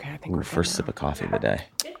think we're first sip of coffee of the day.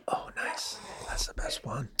 Oh, nice. That's the best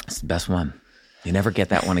one. It's the best one. You never get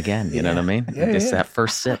that one again. You know what I mean? Yeah, Just yeah. that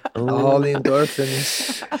first sip. Ooh. All the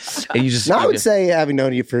endorphins. And you just. Now, I would say, having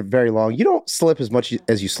known you for very long, you don't slip as much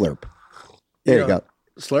as you slurp. There you go.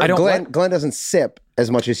 Slurp? I don't- Glenn doesn't sip as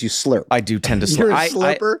much as you slurp. I do tend to slurp. You're a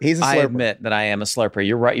slurper? He's a I slurper. admit that I am a slurper.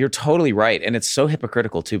 You're right. You're totally right. And it's so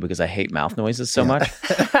hypocritical, too, because I hate mouth noises so much.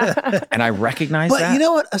 And I recognize But that. you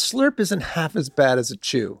know what? A slurp isn't half as bad as a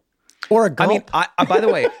chew. Or a gulp. I mean, by the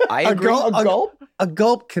way, I agree. A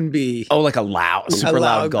gulp can be... Oh, like a super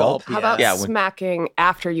loud gulp. How about Yeah, smacking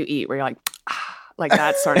after you eat, where you're like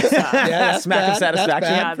that sort of stuff? Yeah, that's Smack of bad. satisfaction. That's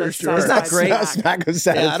Yeah, bad for the sure. It's not great. Smack of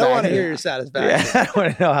satisfaction. Yeah, I don't want to hear your satisfaction. Yeah, I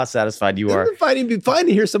want to know how satisfied you are. It'd be fine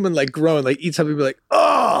to hear someone like groan, like eat something, and be like,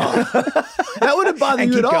 oh, that wouldn't bother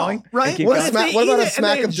And you keep at all, going. right? And keep What going. if they What about eat a it and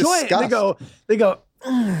smack they of enjoy it and disgust? They go,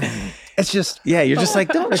 it's just Yeah, you're just like,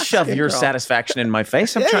 don't shove your girl. satisfaction in my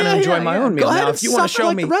face. I'm trying to enjoy my own meal. Go ahead Now, and if you want to suffer show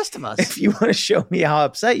like me the rest of us. If you want to show me how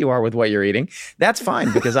upset you are with what you're eating, that's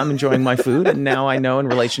fine because I'm enjoying my food and now I know in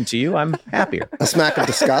relation to you, I'm happier. A smack of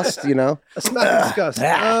disgust, you know? a smack of disgust.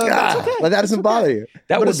 That's okay. Like, that doesn't bother you.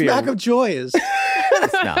 That But a would be smack of joy is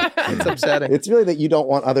no. it's upsetting. It's really that you don't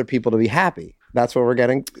want other people to be happy. That's what we're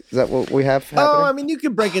getting. Is that what we have happening? Oh, I mean, you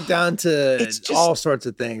could break it down to It's just- all sorts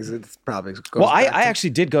of things. It's probably goes Well, I back to- actually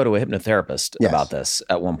did go to a hypnotherapist Yes. about this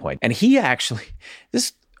at one point. And he actually,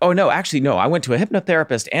 no, I went to a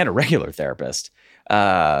hypnotherapist and a regular therapist.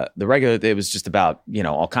 The regular, it was just about,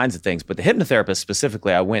 all kinds of things. But the hypnotherapist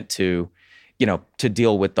specifically, I went to, to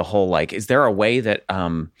deal with the whole, like, is there a way that,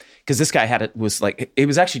 because this guy it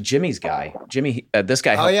was actually Jimmy's guy. This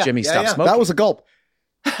guy helped Jimmy stop smoking. That was a gulp.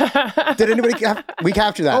 Did anybody we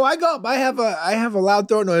capture that? Oh, I go. I have a loud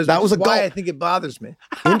throat noise. That was which a is why gulp. I think it bothers me.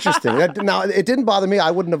 Interesting. Now, it didn't bother me.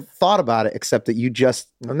 I wouldn't have thought about it except that you just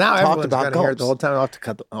Well, now talked everyone's about going to hear it gulps. the whole time. I'll have to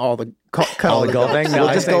cut all the All the gulping? No, We'll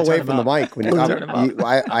I just say go away turn from the them mic. When you, Turn them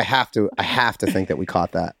up. I have to think that we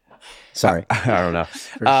caught that. Sorry. I don't know.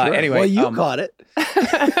 Sure. Anyway. Well, you caught it.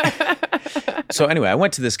 So anyway, I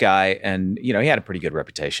went to this guy and, he had a pretty good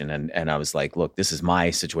reputation. And I was like, look, this is my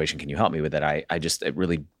situation. Can you help me with it? It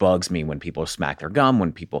really bugs me when people smack their gum,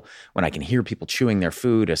 when I can hear people chewing their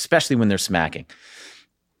food, especially when they're smacking.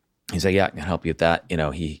 He's like, yeah, I can help you with that.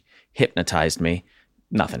 He hypnotized me.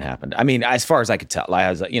 Nothing happened. I mean, as far as I could tell, I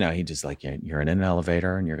was like, he just like, you're in an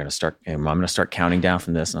elevator and I'm going to start counting down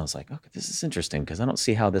from this. And I was like, okay, this is interesting because I don't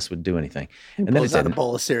see how this would do anything. And then it Pulls out a didn't.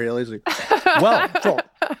 bowl of cereal. He's like, Well,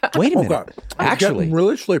 wait a minute. okay. I'm Actually, getting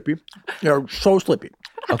really sleepy. You're so sleepy.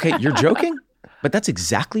 okay, you're joking, but that's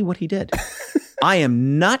exactly what he did. I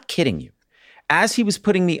am not kidding you. As he was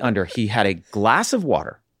putting me under, he had a glass of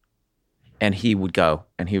water and he would go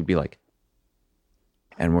and he would be like,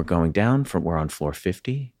 and we're going down we're on floor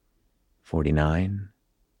 50, 49.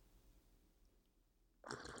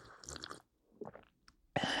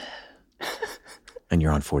 And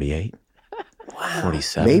you're on 48,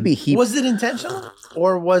 47. Maybe he. Was it intentional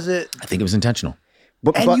or was it? I think it was intentional.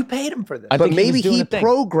 But, And but- you paid him for this. I but think he was maybe doing he a thing.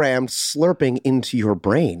 programmed slurping into your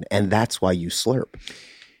brain, and that's why you slurp.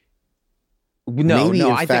 No, Maybe, in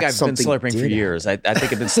I think fact, I've been something slurping for did years. I think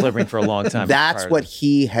I've been slurping for a long time. That's prior what to this.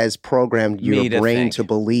 he has programmed Me your to brain think. to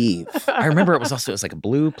believe. I remember it was like a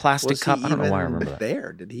blue plastic Was cup. he I don't know why I even remember that.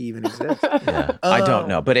 there? Did he even exist? Yeah. I don't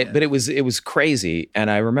know, but it was crazy, and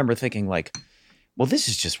I remember thinking like, well, this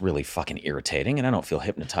is just really fucking irritating, and I don't feel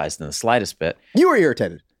hypnotized in the slightest bit. You were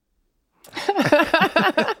irritated.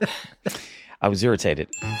 I was irritated.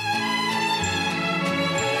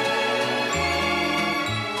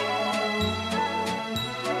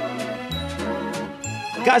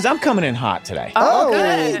 Guys, I'm coming in hot today. Oh,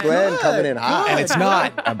 good. Glenn Good. coming in hot. And it's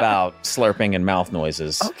not about slurping and mouth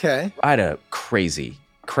noises. Okay. I had a crazy,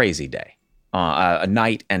 crazy day. A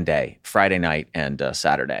night and day, Friday night and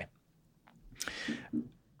Saturday.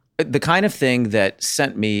 The kind of thing that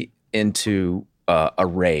sent me into a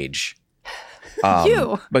rage.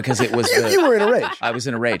 Because it was You were in a rage. I was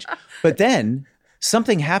in a rage. But then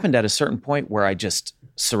something happened at a certain point where I just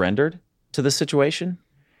surrendered to the situation.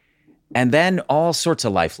 And then all sorts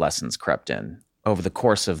of life lessons crept in over the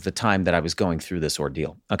course of the time that I was going through this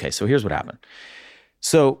ordeal. Okay, so here's what happened.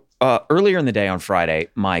 So earlier in the day on Friday,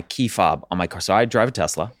 my key fob on my car, so I drive a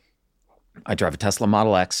Tesla. I drive a Tesla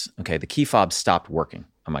Model X. Okay, the key fob stopped working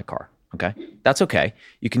on my car. Okay, that's okay.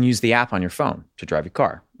 You can use the app on your phone to drive your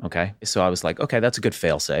car. Okay, so I was like, okay, that's a good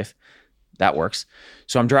fail safe. That works.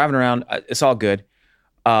 So I'm driving around. It's all good.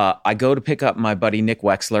 I go to pick up my buddy Nick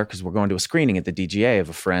Wexler because we're going to a screening at the DGA of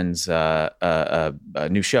a friend's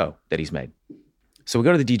new show that he's made. So we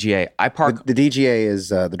go to the DGA. I park. The DGA is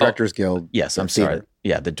the Directors Guild. Yes, I'm Theater. sorry.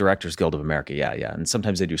 Yeah, the Directors Guild of America. Yeah. And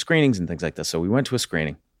sometimes they do screenings and things like this. So we went to a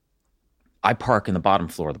screening. I park in the bottom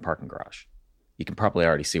floor of the parking garage. You can probably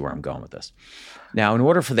already see where I'm going with this. Now, in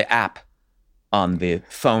order for the app on the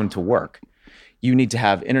phone to work, you need to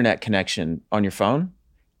have internet connection on your phone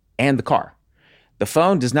and the car. The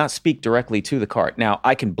phone does not speak directly to the car. Now,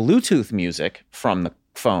 I can Bluetooth music from the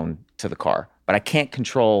phone to the car, but I can't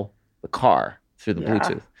control the car through the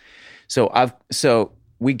Bluetooth. So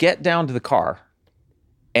we get down to the car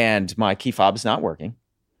and my key fob is not working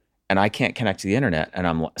and I can't connect to the internet. And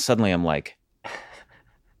I'm like,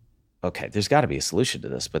 okay, there's got to be a solution to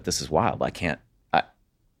this, but this is wild.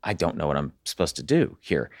 I don't know what I'm supposed to do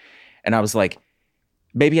here. And I was like,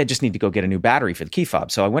 maybe I just need to go get a new battery for the key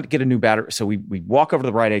fob. So I went to get a new battery. So we walk over to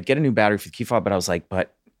the Rite Aid, get a new battery for the key fob. But I was like,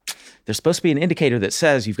 but there's supposed to be an indicator that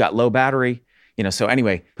says you've got low battery. So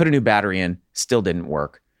anyway, put a new battery in, still didn't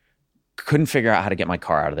work. Couldn't figure out how to get my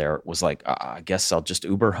car out of there. Was like, I guess I'll just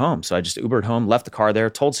Uber home. So I just Ubered home, left the car there,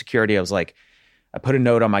 told security, I was like, I put a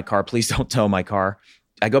note on my car, please don't tow my car.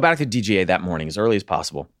 I go back to DGA that morning as early as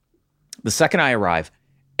possible. The second I arrive,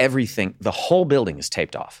 everything, the whole building is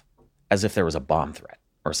taped off as if there was a bomb threat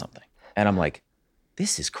or something. And I'm like,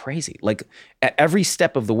 this is crazy. Like at every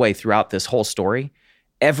step of the way throughout this whole story,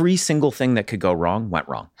 every single thing that could go wrong went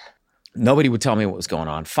wrong. Nobody would tell me what was going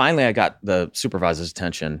on. Finally, I got the supervisor's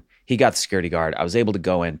attention. He got the security guard. I was able to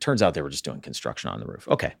go in. Turns out they were just doing construction on the roof.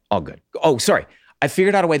 Okay, all good. Oh, sorry. I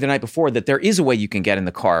figured out a way the night before that there is a way you can get in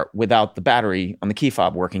the car without the battery on the key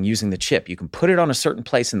fob working using the chip. You can put it on a certain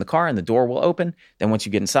place in the car and the door will open. Then once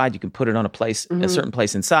you get inside, you can put it on a certain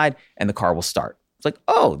place inside and the car will start. It's like,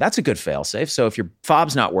 oh, that's a good fail safe. So if your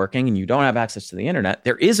fob's not working and you don't have access to the internet,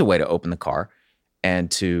 there is a way to open the car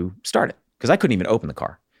and to start it. Because I couldn't even open the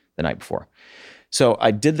car the night before. So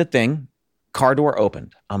I did the thing, car door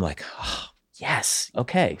opened. I'm like, oh, yes,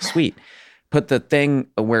 okay, sweet. Put the thing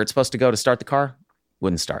where it's supposed to go to start the car,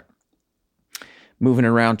 wouldn't start. Moving it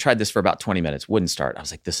around, tried this for about 20 minutes, wouldn't start. I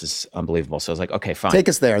was like, this is unbelievable. So I was like, okay, fine. Take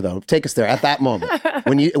us there, though. Take us there at that moment.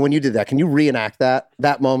 when you did that, can you reenact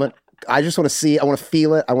that moment? I just want to see, I want to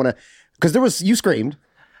feel it. I want to, because you screamed.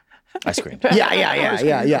 I screamed. Yeah.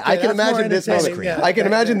 I can imagine this moment. Yeah. I can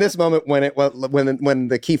imagine this moment when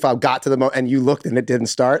the key fob got to the moment and you looked and it didn't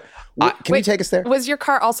start. Can you take us there? Was your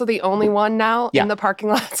car also the only one now in the parking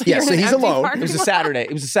lot? So Yeah, so he's alone. It was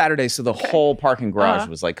a Saturday. So the whole parking garage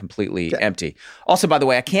was like completely empty. Also, by the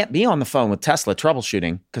way, I can't be on the phone with Tesla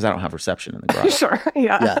troubleshooting because I don't have reception in the garage. Sure.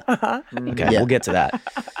 Yeah. Okay, we'll get to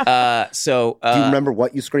that. Do you remember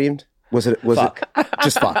what you screamed? Was it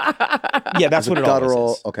just fuck? Yeah, that's what it guttural,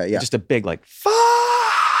 always is. Okay, yeah. Just a big like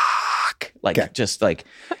fuck. Just like,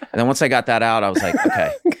 and then once I got that out, I was like,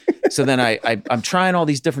 okay. So then I'm trying all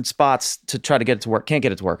these different spots to try to get it to work. Can't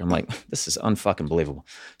get it to work. I'm like, this is unfucking believable.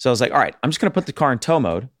 So I was like, all right, I'm just gonna put the car in tow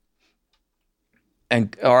mode. I'm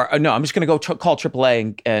just gonna go call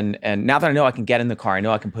AAA and now that I know I can get in the car, I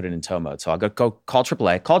know I can put it in tow mode. So I'll go call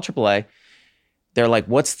AAA. Call AAA. They're like,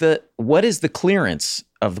 what is the clearance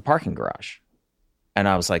of the parking garage? And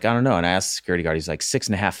I was like, I don't know. And I asked the security guard, he's like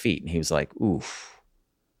 6.5 feet. And he was like, oof,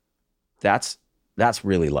 that's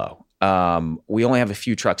really low. We only have a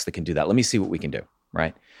few trucks that can do that. Let me see what we can do,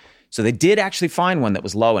 right? So they did actually find one that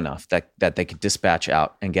was low enough that they could dispatch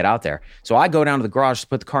out and get out there. So I go down to the garage to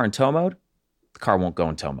put the car in tow mode. The car won't go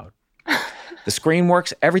in tow mode. The screen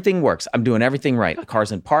works. Everything works. I'm doing everything right. The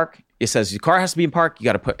car's in park. It says your car has to be in park. You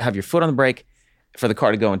got to have your foot on the brake for the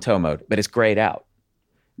car to go in tow mode, but it's grayed out.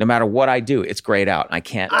 No matter what I do, it's grayed out. I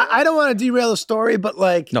can't. I don't want to derail the story, but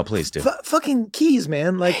like, no, please do. Fucking keys,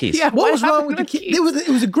 man. Like, keys. Yeah, what was wrong with the key? It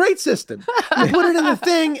was a great system. You put it in the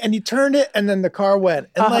thing and you turned it, and then the car went.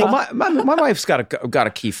 And like, my wife's got a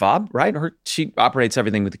key fob, right? She operates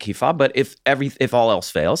everything with the key fob. But if all else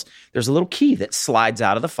fails, there's a little key that slides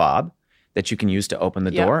out of the fob that you can use to open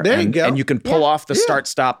the door. There you go. And you can pull off the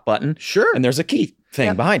start-stop button. Sure. And there's a key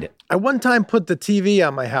thing behind it. I one time put the TV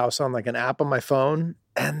on my house on like an app on my phone.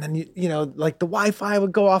 And then, you know, like the Wi-Fi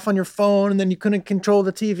would go off on your phone and then you couldn't control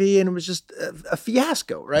the TV and it was just a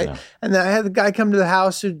fiasco, right? And then I had the guy come to the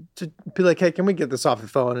house to be like, hey, can we get this off the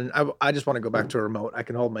phone? And I just want to go back to a remote. I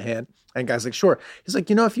can hold my hand. And the guy's like, sure. He's like,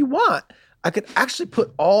 you know, if you want, I could actually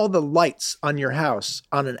put all the lights on your house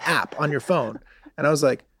on an app on your phone. And I was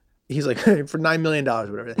like, he's like, for $9 million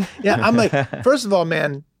or whatever. Yeah, I'm like, first of all,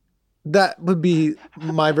 man, That would be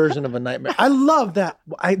my version of a nightmare. I love that.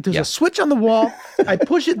 There's a switch on the wall. I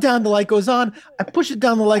push it down, the light goes on. I push it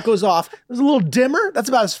down, the light goes off. There's a little dimmer. That's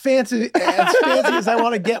about as fancy as I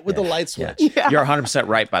want to get with the light switch. Yeah. You're 100%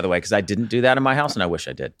 right, by the way, because I didn't do that in my house, and I wish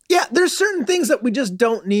I did. Yeah, there's certain things that we just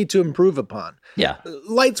don't need to improve upon. Yeah.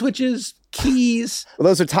 Light switches, keys. Well,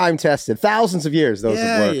 those are time tested. Thousands of years those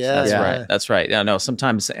have worked. Yeah. That's right. That's right. Yeah, no,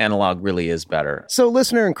 sometimes analog really is better. So,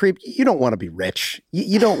 listener and creep, you don't want to be rich.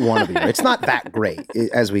 You don't want to be rich. It's not that great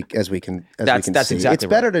as we can That's see. exactly It's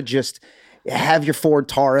better to just have your Ford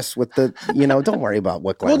Taurus with the, don't worry about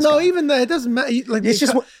what glass. Well, no, even that, it doesn't matter. Like It's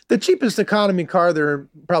just the cheapest economy car they're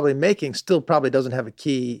probably making still probably doesn't have a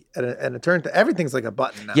key and a turn. Everything's like a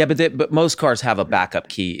button now. Yeah, but most cars have a backup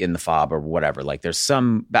key in the fob or whatever. Like there's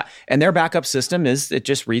some, and their backup system is it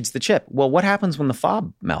just reads the chip. Well, what happens when the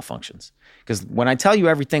fob malfunctions? Because when I tell you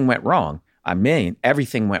everything went wrong, I mean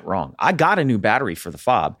everything went wrong. I got a new battery for the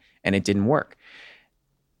fob and it didn't work.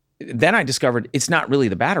 Then I discovered it's not really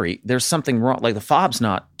the battery. There's something wrong. Like the fob's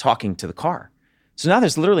not talking to the car. So now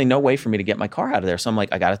there's literally no way for me to get my car out of there. So I'm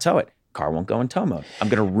like, I got to tow it. Car won't go in tow mode. I'm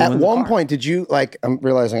going to ruin the car. At one point, did you, I'm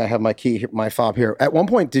realizing I have my key, my fob here. At one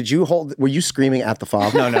point, were you screaming at the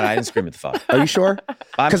fob? No, I didn't scream at the fob. Are you sure?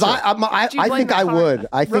 Because sure. I think I would.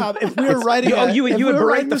 I think Rob, if we were writing, you would were berate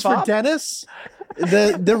writing the this for fob? Dennis,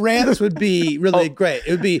 the rants would be really great.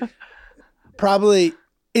 It would be probably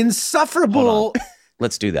insufferable.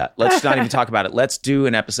 Let's do that. Let's not even talk about it. Let's do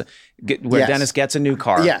an episode where Yes. Dennis gets a new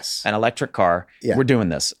car. Yes. An electric car. Yeah. We're doing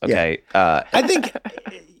this. Okay. I think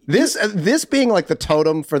this being like the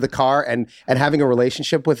totem for the car and having a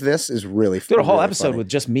relationship with this is really fun. do a whole really episode funny. with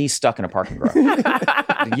just me stuck in a parking garage,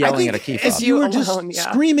 yelling at a key fob. if you were just alone, yeah.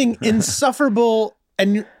 screaming insufferable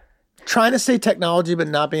and trying to say technology but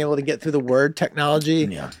not being able to get through the word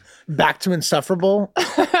technology back to insufferable,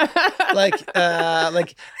 like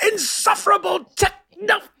insufferable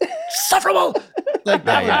insufferable. Like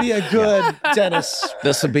that would be a good Dennis.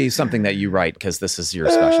 This would be something that you write because this is your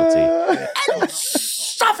specialty.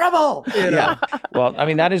 Insufferable. Yeah. Well, I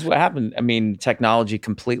mean, that is what happened. I mean, technology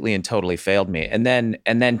completely and totally failed me. And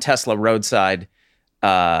then Tesla roadside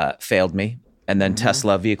failed me. And then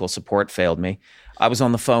Tesla vehicle support failed me. I was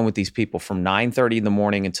on the phone with these people from 9:30 in the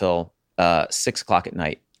morning until 6 o'clock at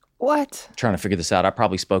night. What? Trying to figure this out. I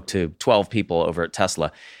probably spoke to 12 people over at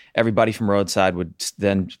Tesla. Everybody from roadside would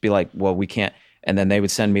then be like, well, we can't. And then they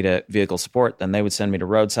would send me to vehicle support. Then they would send me to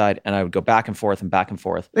roadside. And I would go back and forth and back and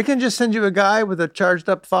forth. They can just send you a guy with a charged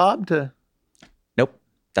up fob to. Nope.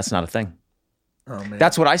 That's not a thing. Oh, man.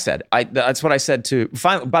 That's what I said. That's what I said to.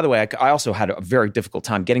 Finally, by the way, I also had a very difficult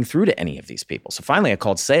time getting through to any of these people. So finally, I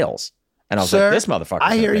called sales, and I was Sir, like, "This motherfucker."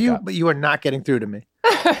 I hear you, but you are not getting through to me.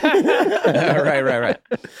 right.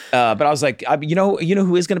 But I was like, you know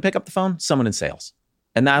who is going to pick up the phone? Someone in sales,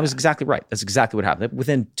 and I was exactly right. That's exactly what happened.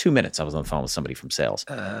 Within 2 minutes, I was on the phone with somebody from sales,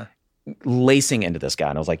 lacing into this guy,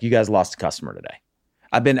 and I was like, "You guys lost a customer today.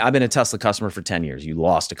 I've been a Tesla customer for 10 years. You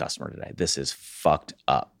lost a customer today. This is fucked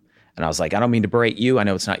up." And I was like, I don't mean to berate you. I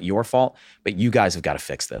know it's not your fault, but you guys have got to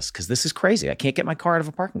fix this because this is crazy. I can't get my car out of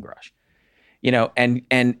a parking garage. And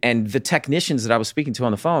the technicians that I was speaking to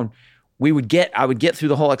on the phone, I would get through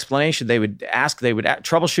the whole explanation. They would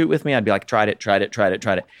troubleshoot with me. I'd be like, tried it.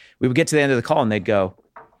 We would get to the end of the call and they'd go,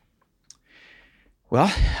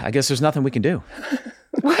 well, I guess there's nothing we can do.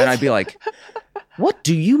 And I'd be like, what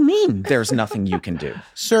do you mean there's nothing you can do?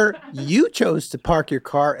 Sir, you chose to park your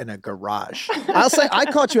car in a garage. I'll say I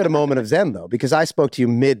caught you at a moment of zen though, because I spoke to you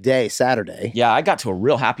midday Saturday. Yeah, I got to a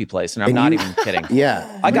real happy place, and I'm not even kidding.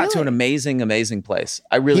 Yeah, I got to an amazing place.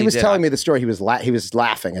 I really did. He was telling me the story. He was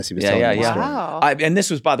laughing as he was telling me the story. Wow. And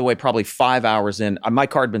this was, by the way, probably 5 hours in. My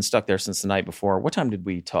car had been stuck there since the night before. What time did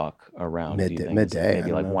we talk around? do you think? Midday.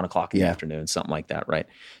 Maybe like 1 o'clock in the afternoon, something like that, right?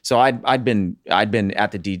 So I'd been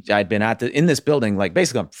in this building, like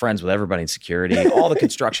basically I'm friends with everybody in security. All the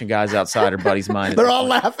construction guys outside are buddies of mine. They're all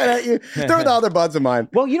laughing at you. They're the other buds of mine.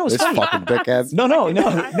 Well, it's This funny. fucking dickheads.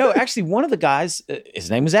 No. Actually, one of the guys, his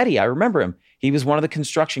name was Eddie. I remember him. He was one of the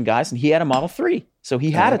construction guys, and he had a Model 3. So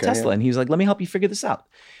he had a Tesla, and he was like, "Let me help you figure this out."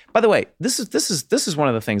 By the way, this is one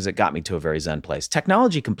of the things that got me to a very zen place.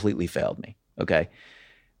 Technology completely failed me. Okay,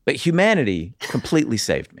 but humanity completely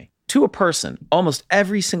saved me. To a person, almost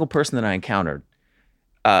every single person that I encountered,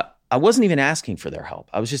 I wasn't even asking for their help.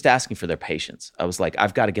 I was just asking for their patience. I was like,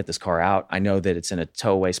 I've got to get this car out. I know that it's in a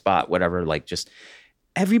tow away spot, whatever. Like, just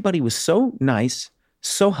everybody was so nice,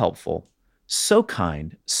 so helpful, so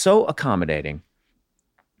kind, so accommodating.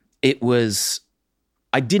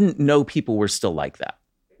 I didn't know people were still like that.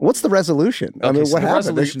 What's the resolution? I mean, so what the happened?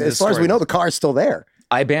 resolution to As this far as we story know, the car is still there.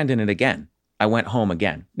 I abandoned it again. I went home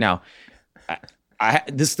again. Now,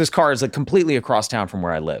 this car is like completely across town from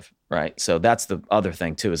where I live, right? So that's the other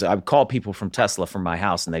thing too, is I would call people from Tesla from my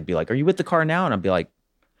house and they'd be like, "Are you with the car now?" And I'd be like,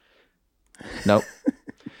 "Nope."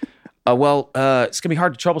 Well, it's gonna be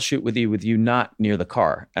hard to troubleshoot with you not near the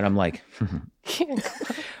car. And I'm like,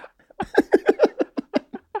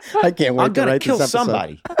 I can't wait I to gotta write kill this episode.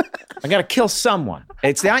 somebody. I gotta kill someone.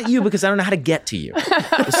 It's not you because I don't know how to get to you.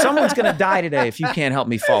 Someone's gonna die today if you can't help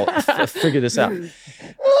me figure this out.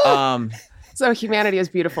 So humanity is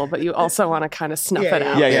beautiful, but you also want to kind of snuff it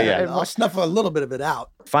out. Yeah. I'll snuff a little bit of it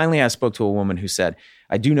out. Finally, I spoke to a woman who said,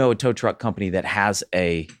 "I do know a tow truck company that has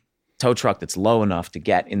a tow truck that's low enough to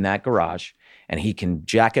get in that garage, and he can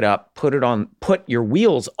jack it up, put your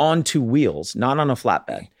wheels onto wheels, not on a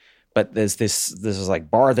flatbed. But there's this is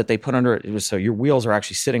like bar that they put under it. So your wheels are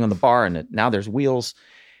actually sitting on the bar, and now there's wheels.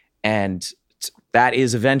 And that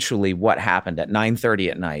is eventually what happened at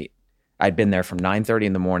 9:30 at night. I'd been there from 9:30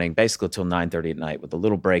 in the morning, basically till 9:30 at night, with a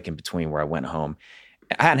little break in between where I went home.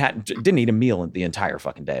 I didn't eat a meal the entire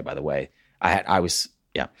fucking day, by the way.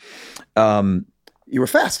 You were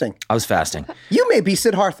fasting. I was fasting. You may be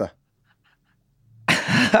Siddhartha.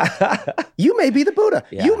 You may be the Buddha.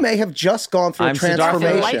 Yeah. You may have just gone through a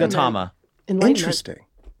transformation. Siddhartha Gautama. Interesting.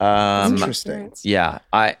 Interesting. Yeah,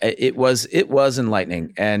 it was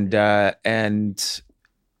enlightening, and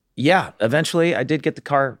yeah, eventually I did get the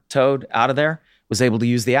car towed out of there. Was able to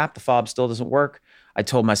use the app. The fob still doesn't work. I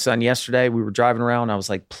told my son yesterday, we were driving around, I was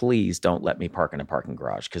like, please don't let me park in a parking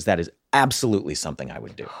garage, because that is absolutely something I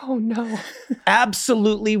would do. Oh, no.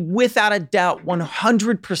 Absolutely, without a doubt,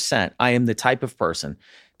 100%, I am the type of person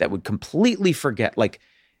that would completely forget. Like,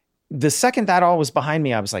 the second that all was behind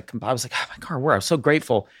me, I was like, oh, my car, where? I was so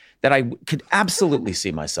grateful that I could absolutely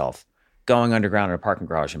see myself going underground in a parking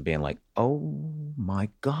garage and being like, oh my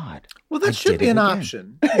God. Well, that should be an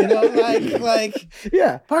option. You know, like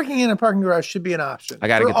Yeah. parking in a parking garage should be an option. I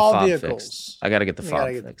got to for get the all fob vehicles. fixed. I got to get the You fob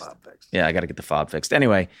gotta get the fixed. fob fixed. Yeah, I got to get the fob fixed.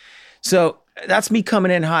 Anyway, so that's me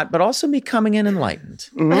coming in hot, but also me coming in enlightened.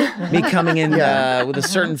 Me coming in with a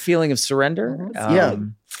certain feeling of surrender. Yeah.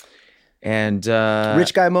 And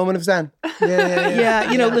Rich guy moment of Zen.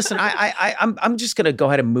 yeah, you know, listen, I'm just gonna go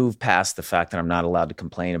ahead and move past the fact that I'm not allowed to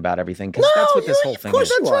complain about everything, because that's what this whole thing Of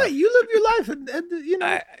course, is. that's right. You live your life, and you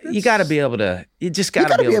know, You got to be able to. You just got You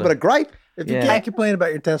gotta be able to gripe. if you Yeah. can't complain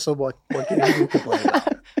about your Tesla, what can you complain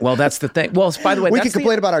about? Well, that's the thing. Well, by the way, We that's can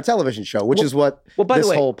complain about our television show, which is what by this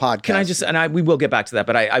the way, whole podcast. Can I just, we will get back to that,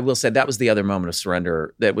 but I will say that was the other moment of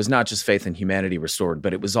surrender that was not just faith in humanity restored,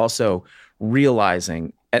 but it was also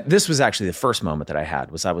realizing, this was actually the first moment that I had,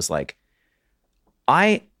 was I was like,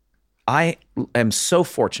 I am so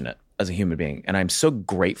fortunate as a human being, and I'm so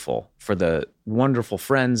grateful for the wonderful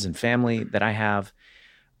friends and family that I have,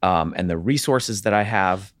 and the resources that I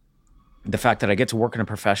have, the fact that I get to work in a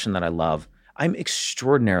profession that I love. I'm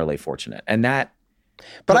extraordinarily fortunate, and that.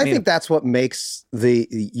 But I think that's what makes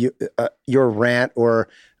your rant or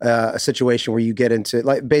a situation where you get into,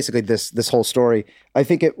 like, basically this whole story. I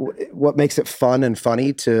think what makes it fun and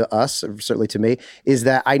funny to us, or certainly to me, is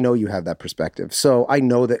that I know you have that perspective. So I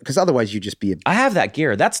know that, because otherwise you'd just be I have that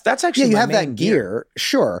gear. That's actually you my have main that gear,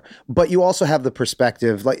 sure, but you also have the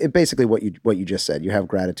perspective, like basically what you just said. You have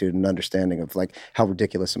gratitude and understanding of like how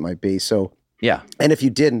ridiculous it might be. So Yeah. and if you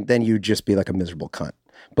didn't, then you'd just be like a miserable cunt.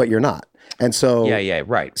 But you're not. And so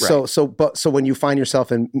right. So when you find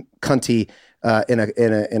yourself in cunty in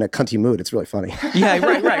a cunty mood, it's really funny. Yeah,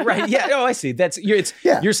 right. Yeah. Oh, I see.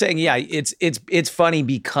 You're saying, it's funny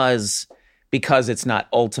because it's not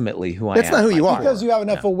ultimately who I am. That's not who you are. Because you have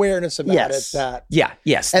enough awareness about Yes. it that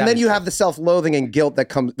Yes. And that then is you true. have the self-loathing and guilt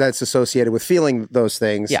that's associated with feeling those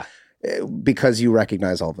things. Yeah. Because you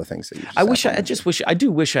recognize all the things that you just I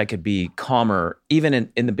do wish I could be calmer, even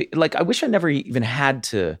in the, like, I wish I never even had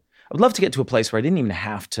to. I would love to get to a place where I didn't even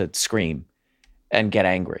have to scream and get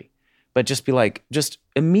angry, but just be like, just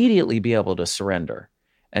immediately be able to surrender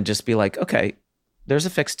and just be like, okay, there's a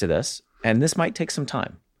fix to this, and this might take some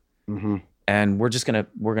time, and we're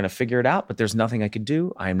gonna figure it out. But there's nothing I could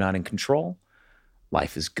do. I am not in control.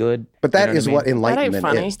 Life is good. But that You know is I mean? what enlightenment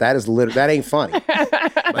funny. is. That is that ain't funny.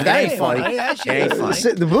 That ain't funny. That shit ain't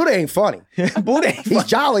funny. The Buddha ain't funny. Buddha ain't He's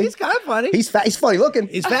jolly. He's kind of funny. He's fat. He's funny looking.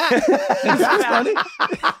 He's fat. He's funny.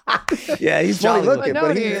 Yeah, he's funny jolly looking.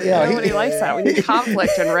 But but nobody likes that. We need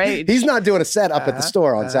conflict and rage. He's not doing a set up at the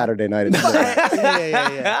store on Saturday night.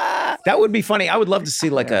 Yeah. That would be funny. I would love to see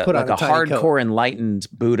like a put on a tiny hardcore coat. enlightened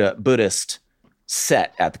Buddhist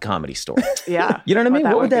set at the Comedy Store. Yeah. You know what I mean?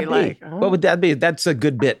 What would that be? like? What would that be? That's a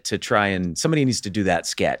good bit to try, and somebody needs to do that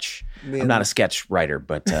sketch. I'm not a sketch writer,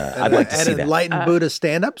 but I'd like to see An that. enlightened Buddha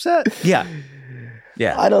stand-up set. Yeah.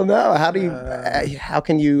 I don't know. How do you? How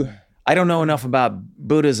can you? I don't know enough about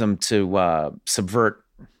Buddhism to subvert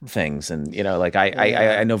things, and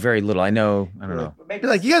I know very little. I don't know. Maybe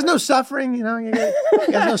like, you guys know suffering, you guys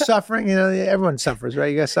know suffering, everyone suffers, right?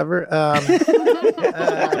 You guys suffer.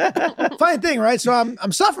 Funny thing, right? So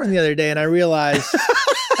I'm suffering the other day, and I realized,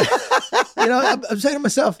 I'm saying to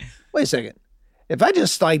myself, wait a second, if I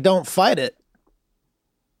just don't fight it,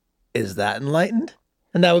 is that enlightened?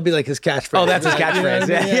 And that would be like his catchphrase. Oh, that's his catchphrase.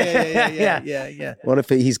 Yeah. What if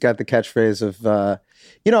he's got the catchphrase of,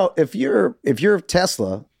 if your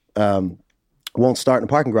Tesla won't start in a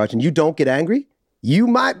parking garage and you don't get angry, you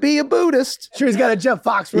might be a Buddhist. Sure, he's got a Jeff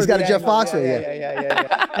Foxworthy. He's got a Jeff Foxworthy.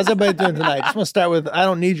 Yeah. How's everybody doing tonight? Just want to start with, I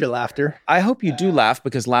don't need your laughter. I hope you do laugh,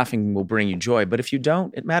 because laughing will bring you joy. But if you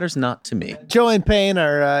don't, it matters not to me. Joy and pain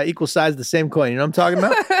are equal sides of the same coin. You know what I'm talking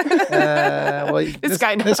about? This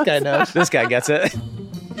guy knows. This guy knows. This guy gets it.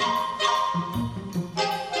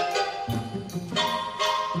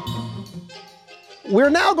 We're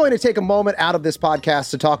now going to take a moment out of this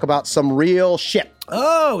podcast to talk about some real shit.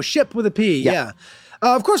 Oh, ship with a P. Yeah.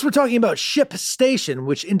 Of course, we're talking about ShipStation,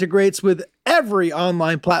 which integrates with every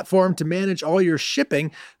online platform to manage all your shipping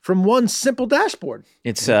from one simple dashboard.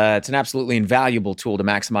 It's an absolutely invaluable tool to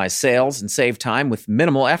maximize sales and save time with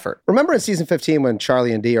minimal effort. Remember in season 15 when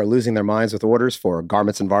Charlie and Dee are losing their minds with orders for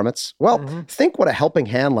garments and varmints? Well, think what a helping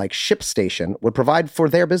hand like ShipStation would provide for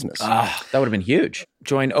their business. That would have been huge.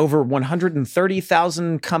 Join over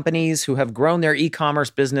 130,000 companies who have grown their e-commerce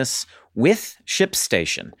business with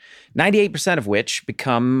ShipStation, 98% of which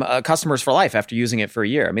become customers for life after using it for a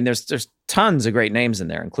year. I mean, there's tons of great names in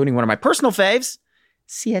there, including one of my personal faves,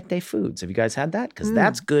 Siete Foods. Have you guys had that? Because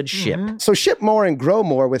that's good ship. So ship more and grow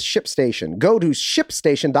more with ShipStation. Go to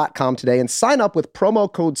ShipStation.com today and sign up with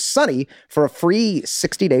promo code SUNNY for a free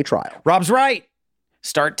 60-day trial. Rob's right.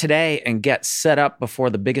 Start today and get set up before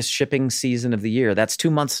the biggest shipping season of the year. That's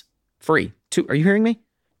 2 months free. Are you hearing me?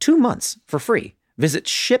 2 months for free. Visit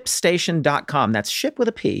ShipStation.com. That's ship with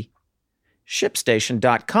a P.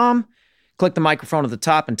 ShipStation.com. Click the microphone at the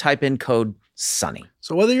top and type in code SUNNY.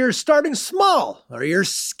 So whether you're starting small or you're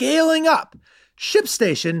scaling up,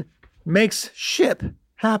 ShipStation makes ship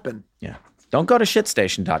happen. Yeah. Don't go to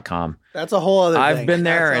ShipStation.com. That's a whole other thing. I've been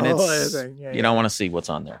there, That's and a whole it's other thing. Yeah, you don't want to see what's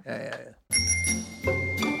on there.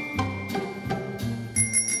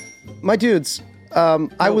 My dudes,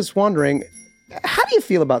 I was wondering, how do you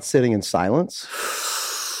feel about sitting in silence?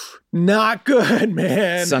 Not good,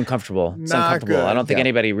 man. It's uncomfortable. It's Not uncomfortable. good. I don't think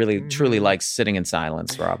anybody really truly likes sitting in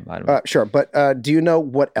silence, Rob. I don't know. Sure, but do you know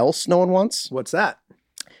what else no one wants? What's that?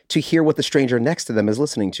 To hear what the stranger next to them is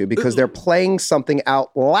listening to, because they're playing something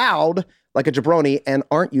out loud like a jabroni and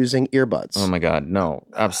aren't using earbuds. Oh my God, no.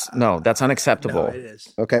 No, that's unacceptable. No, it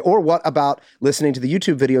is. Okay, or what about listening to the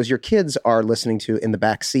YouTube videos your kids are listening to in the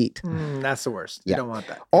back seat? That's the worst. Yeah. You don't want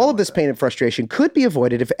that. All of this pain and frustration could be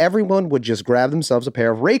avoided if everyone would just grab themselves a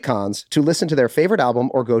pair of Raycons to listen to their favorite album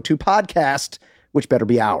or go-to podcast, which better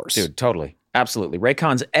be ours. Dude, totally. Absolutely.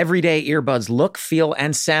 Raycon's everyday earbuds look, feel,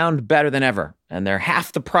 and sound better than ever. And they're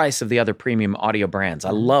half the price of the other premium audio brands. I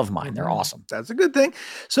love mine. They're awesome. That's a good thing.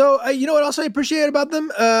 So, you know what else I appreciate about them?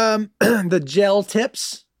 The gel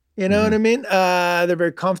tips. You know what I mean? They're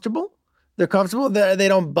very comfortable. They're comfortable. They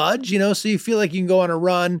don't budge, so you feel like you can go on a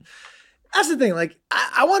run. That's the thing. Like,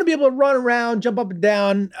 I want to be able to run around, jump up and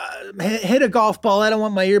down, hit a golf ball. I don't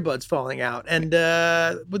want my earbuds falling out. And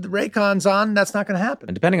with the Raycons on, that's not going to happen.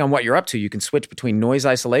 And depending on what you're up to, you can switch between noise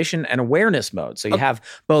isolation and awareness mode. So you have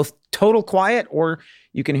both total quiet, or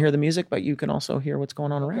you can hear the music, but you can also hear what's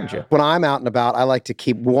going on around you. When I'm out and about, I like to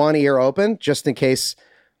keep one ear open just in case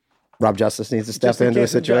Rob Justice needs to step Just in into a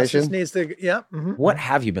case the situation. Justice needs to, yeah. Mm-hmm. What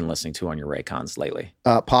have you been listening to on your Raycons lately?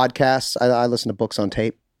 Podcasts. I listen to books on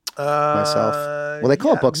tape myself. Well, they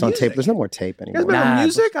call it books on tape. There's no more tape You guys anymore. remember Nah,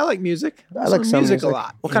 music? I like music. I like some music a music.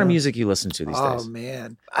 lot. What kind of music you listen to these days? Oh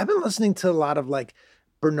man, I've been listening to a lot of like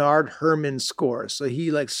Bernard Herrmann scores. So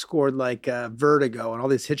he like scored like Vertigo and all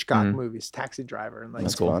these Hitchcock movies, Taxi Driver, and like.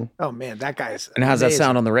 That's cool. Fun. Oh man, that guy's. And how's that amazing.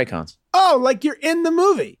 sound on the Raycons? Oh, like you're in the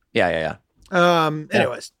movie. Yeah.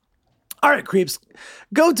 Anyways. All right, creeps.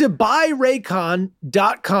 Go to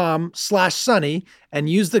buyraycon.com/sunny and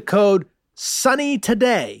use the code SUNNY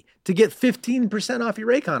today to get 15% off your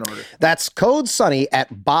Raycon order. That's code SUNNY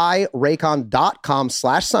at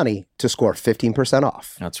buyraycon.com/sunny to score 15%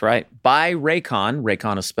 off. That's right. Buy Raycon.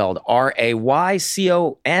 Raycon is spelled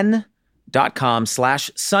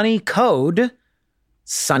RAYCON.com/sunny, code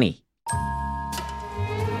SUNNY.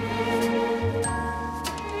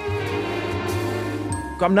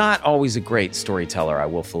 I'm not always a great storyteller, I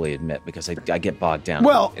will fully admit, because I get bogged down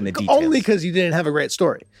in the details. only because you didn't have a great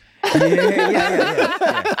story.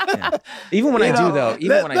 Yeah. Even when I do though,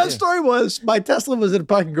 that story was my Tesla was in a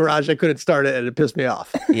parking garage. I couldn't start it, and it pissed me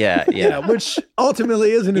off. Yeah. Which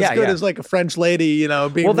ultimately isn't as good yeah. as like a French lady,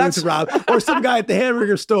 being rude to Rob, or some guy at the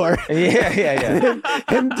hamburger store. Yeah.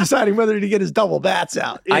 him deciding whether to get his double bats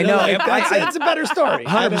out. I know. That's a better story.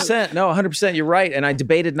 100%. No, 100%. You're right. And I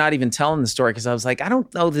debated not even telling the story because I was like, I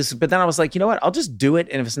don't know this. But then I was like, you know what? I'll just do it.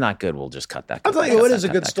 And if it's not good, we'll just cut that. I'll tell you what is a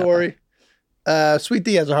good story. Sweet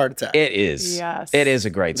D has a heart attack. It is. Yes. It is a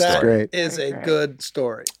great That story. is a good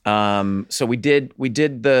story. So we did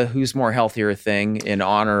the Who's More Healthier thing in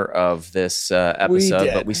honor of this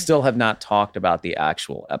episode, but we still have not talked about the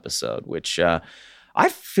actual episode, which I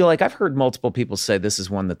feel like I've heard multiple people say this is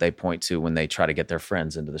one that they point to when they try to get their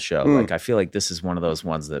friends into the show. Like I feel like this is one of those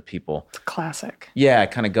ones that people Classic.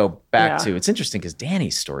 kind of go back to. It's interesting because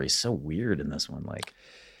Danny's story is so weird in this one. Like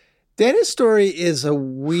Danny's story is a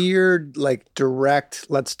weird, like direct,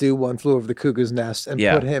 let's do One Flew Over the Cuckoo's Nest and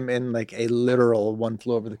put him in like a literal One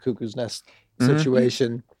Flew Over the Cuckoo's Nest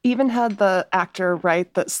situation. Even had the actor,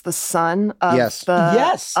 right, that's the son of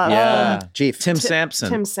Chief Tim Sampson.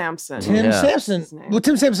 Tim Sampson. Tim Sampson. Well,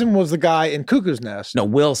 Tim Sampson was the guy in Cuckoo's Nest. No,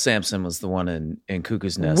 Will Sampson was the one in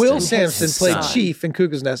Cuckoo's Nest. Will and Sampson his played son. Chief in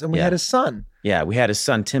Cuckoo's Nest, and we had his son. Yeah, we had his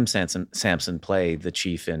son Tim Sampson play the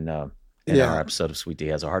chief in our episode of Sweet D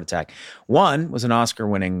Has a Heart Attack. One was an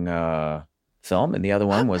Oscar-winning film, and the other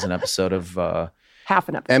one was an episode of half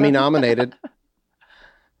an episode. Emmy nominated.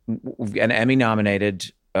 An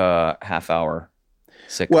Emmy-nominated half-hour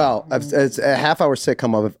sitcom. Well, it's a half-hour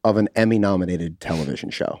sitcom of an Emmy-nominated television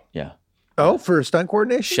show. Yeah. Oh, for stunt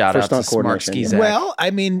coordination? Shout For out to stunt Smart coordination, Ski yeah. Zach. Well, I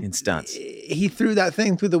mean, in stunts. he threw that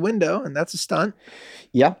thing through the window, and that's a stunt.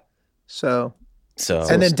 Yeah. So So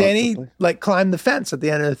and then stunt Danny quickly. like climbed the fence at the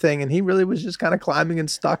end of the thing, and he really was just kind of climbing and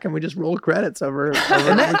stuck, and we just rolled credits over it,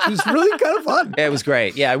 which was really kind of fun. it was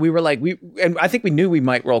great. Yeah, we were like and I think we knew we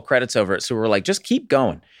might roll credits over it, so we were like, just keep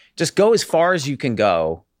going, just go as far as you can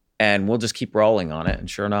go, and we'll just keep rolling on it. And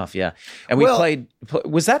sure enough, yeah. And we played.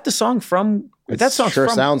 Was that the song from? That song sure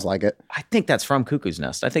from, sounds like it. I think that's from Cuckoo's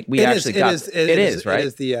Nest. I think we It actually is, got. It is right. It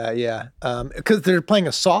is the because they're playing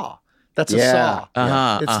a saw. That's a Yeah. saw.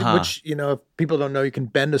 Uh-huh. Which if people don't know, you can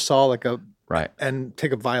bend a saw like a Right. and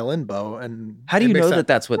take a violin bow and. How do it you makes know that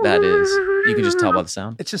that's what that is? You can just tell by the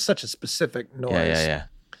sound. It's just such a specific noise. Yeah.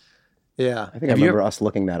 Yeah. I think I remember us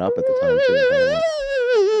looking that up at the time too.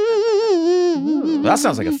 Well, that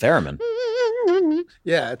sounds like a theremin.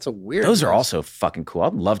 Yeah, it's a weird. Those are noise. also fucking cool.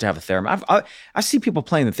 I'd love to have a theremin. I see people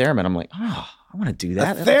playing the theremin. I'm like, oh, I want to do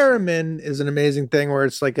that. A theremin is an amazing thing where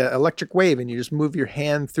it's like an electric wave, and you just move your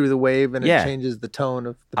hand through the wave, and it changes the tone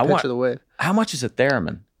of the pitch of the wave. How much is a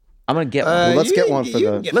theremin? I'm gonna get one. Well, let's get one for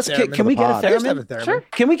the. Can we get a I used to have a theremin? theremin.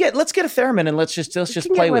 Sure. Let's get a theremin and let's just can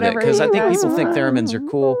play get with it whatever because I you think guys people think want. theremins are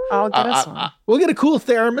cool. I'll get us one. We'll get a cool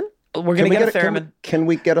theremin. We're gonna get a theremin. Can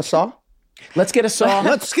we get a saw? Let's get a saw.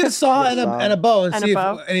 Let's get a saw and a bow and And see a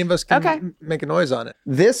bow. if any of us can make a noise on it.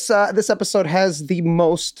 This episode has the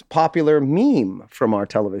most popular meme from our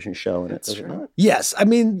television show in it. Does it not? Yes, I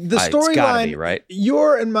mean the It's gotta storyline. be, right?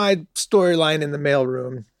 Your and my storyline in the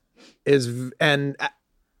mailroom is, and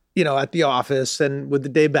at the office and with the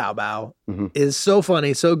Day Bow Bow is so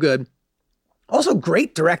funny, so good. Also,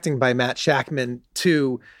 great directing by Matt Shackman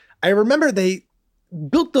too. I remember they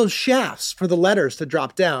built those shafts for the letters to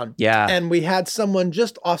drop down. Yeah. And we had someone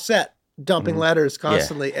just offset dumping letters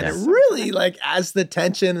constantly. And yes. it really like adds the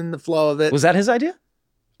tension and the flow of it. Was that his idea?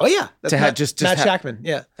 Oh yeah. That's To have Matt, just Matt have- Shackman.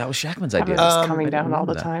 Yeah. That was Shackman's It idea. was coming I down didn't all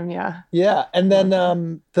the know that. time. Yeah. Yeah. And then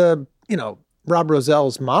the Rob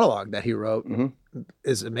Roselle's monologue that he wrote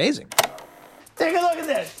is amazing. Take a look at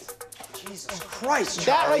this. Jesus Christ,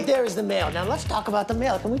 that right there is the mail. Now let's talk about the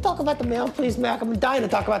mail. Can we talk about the mail, please, Mac? I'm dying to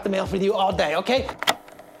talk about the mail with you all day, okay?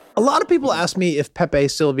 A lot of people ask me if Pepe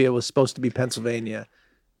Sylvia was supposed to be Pennsylvania.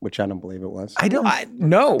 Which I don't believe it was. I don't.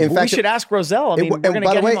 No, In we fact, should ask Roselle. I mean, we're and gonna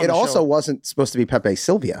by get the way, him on it the also show. wasn't supposed to be Pepe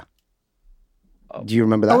Silvia. Do you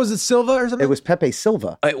remember that? Oh, was it Silva or something? It was Pepe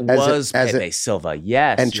Silva. It was Pepe Silva.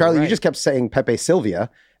 Yes. And Charlie, you're you right. just kept saying Pepe Silvia,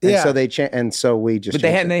 and Yeah. so we just. But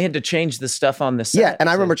they changed it. had to change the stuff on the set. Yeah, and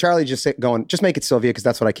I so- remember Charlie just going, just make it Sylvia because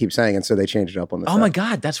that's what I keep saying, and so they changed it up on the. Oh set. my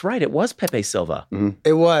God, that's right. It was Pepe Silva.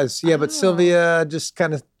 It was. Yeah, but Sylvia just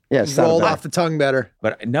kind of Yeah, it sounded rolled better. off the tongue better.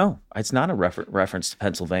 But no, it's not a reference to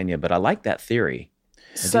Pennsylvania. But I like that theory.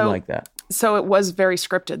 I do So- like that. So it was very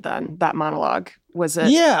scripted then, that monologue. Was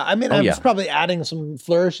it? Yeah, I mean, I yeah. was probably adding some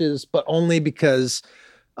flourishes, but only because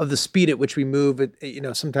of the speed at which we move.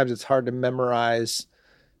 Sometimes it's hard to memorize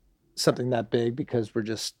something that big because we're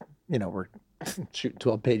just, we're shooting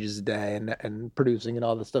 12 pages a day and producing and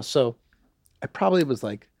all this stuff. So I probably was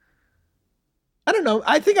like I don't know.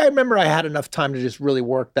 I think I remember I had enough time to just really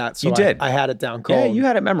work that. So You did. I had it down cold. Yeah, you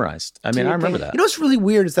had it memorized. I mean, I remember that. You know what's really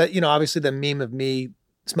weird is that, obviously the meme of me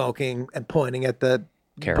smoking and pointing at the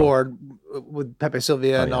Carol. board with Pepe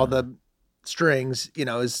Sylvia and all the strings,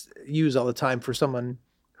 is used all the time for someone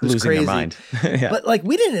who's Losing crazy. their mind. Yeah. But like,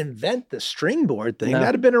 we didn't invent the string board thing. No.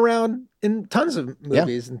 That had been around in tons of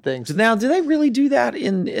movies and things. So now, do they really do that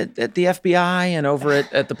at the FBI and over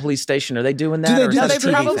at the police station? Are they doing that? they or is do No, that they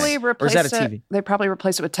a TV probably thing? Or is replaced that a it. TV? They probably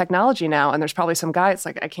replaced it with technology now, and there's probably some guy. It's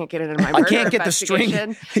like I can't get it in my murder can't get the string.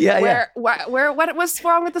 investigation. Yeah. What was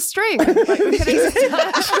wrong with the string? Like, we could have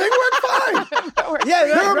The string worked fine. Yeah,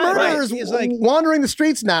 There are right. murderers He's like, wandering the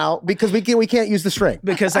streets now because we can't use the string.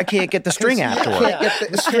 Because I can't get the string app to work. Can't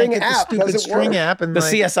get the string get the app. stupid doesn't string work. app, and The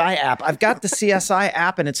like, CSI app. I've got the CSI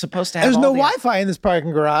app, and it's supposed to have there's all no the- Wi-Fi in this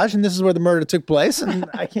parking garage, and this is where the murder took place, and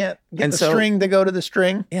I can't get And the so- string to go to the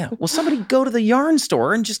string. Yeah. Well, somebody go to the yarn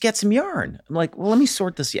store and just get some yarn. I'm like, well, let me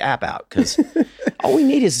sort this app out because all we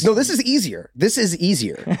need is No, this is easier. This is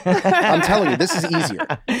easier. I'm telling you, this is easier.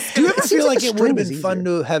 Do you ever feel like the it would have string is been fun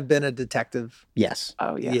easier. to have been a detective? Yes.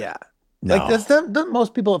 Oh yeah. Yeah. No. Like don't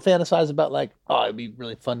most people fantasize about like, oh, it'd be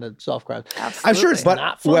really fun to solve crimes. I'm sure it's Absolutely.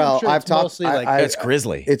 not fun. Well, I'm sure I've it's talked- mostly I- like I- it's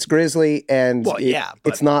grisly. It's grisly, and Well, yeah,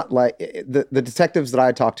 but- it's not like the detectives that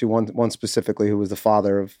I talked to. One specifically, who was the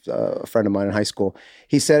father of a friend of mine in high school.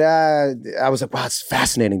 He said, "I was like, wow, it's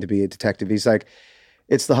fascinating to be a detective." He's like,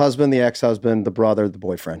 "It's the husband, the ex-husband, the brother, the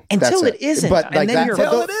boyfriend." Until That's it isn't, But and like then that, you're- but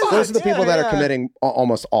Until it those are the isn't. people that Yeah. are committing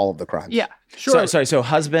almost all of the crimes. Yeah. sure. So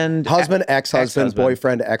husband, Husband, ex-husband, Ex-husband.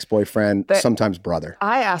 boyfriend, ex-boyfriend, But- sometimes brother.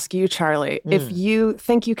 I ask you, Charlie, if you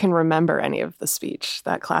think you can remember any of the speech,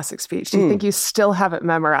 that classic speech, do you think you still have it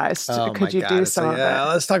memorized? Oh Could my you God, do it's some like, of yeah, it?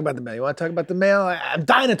 let's talk about the mail. You want to talk about the mail? I'm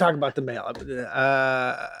dying to talk about the mail.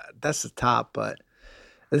 That's the top, but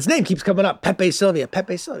his name keeps coming up. Pepe Sylvia.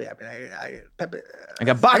 Pepe Sylvia. I mean, Pepe. I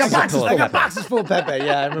got boxes, full of I got Pepe. boxes full of Pepe.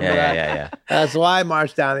 Yeah, I remember that. Yeah. That's why I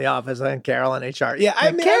marched down the office and Carol and HR. Yeah,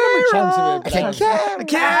 I mean, I remember chunks of it. but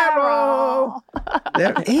Carol.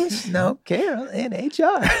 There is no Carol in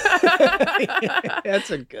HR. That's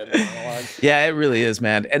a good monologue. Yeah, it really is,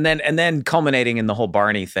 man. And then culminating in the whole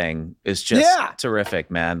Barney thing is just terrific,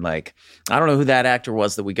 man. Like, I don't know who that actor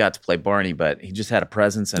was that we got to play Barney, but he just had a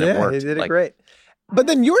presence and it worked. He did it Like, great. But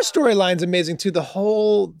then your storyline's amazing too. The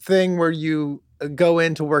whole thing where you go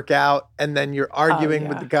in to work out and then you're arguing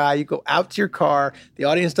with yeah. the guy. You go out to your car. The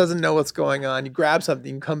audience doesn't know what's going on. You grab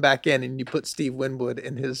something, you come back in, and you put Steve Winwood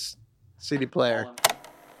in his CD player.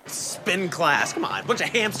 Spin class. Come on, bunch of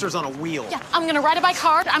hamsters on a wheel. Yeah, I'm gonna ride a bike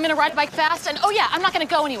hard, I'm gonna ride a bike fast, and oh yeah, I'm not gonna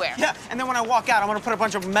go anywhere. Yeah, and then when I walk out, I'm gonna put a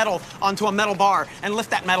bunch of metal onto a metal bar and lift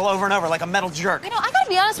that metal over and over like a metal jerk. You know, I gotta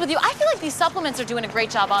be honest with you, I feel like these supplements are doing a great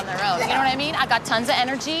job on their own. You know what I mean? I got tons of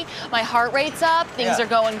energy, my heart rate's up, things Yeah. are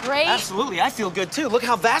going great. Absolutely, I feel good too. Look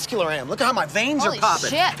how vascular I am. Look how my veins Holy are popping.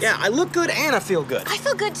 shit. Yeah, I look good and I feel good. I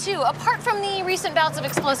feel good too, apart from the recent bouts of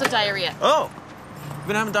explosive diarrhea. Oh, you've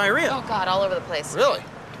been having diarrhea. Oh God, all over the place. Really?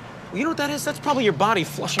 Well, you know what that is? That's probably your body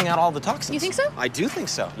flushing out all the toxins. You think so? I do think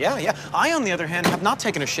so. Yeah. I, on the other hand, have not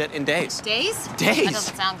taken a shit in days. Days? Days. That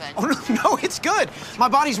doesn't sound good. Oh, no, it's good. My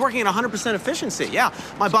body's working at 100% efficiency. Yeah,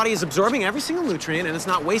 my body is absorbing every single nutrient and it's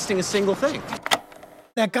not wasting a single thing.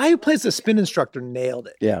 That guy who plays the spin instructor nailed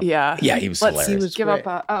it. Yeah. Yeah. Yeah, he was Let's hilarious. give great.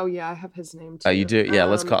 up. Oh yeah, I have his name too. Oh, you do? Yeah,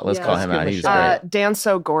 let's call him out. give him a He's shout. great.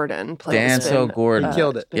 Danso Gordon played Danso spin, Gordon. He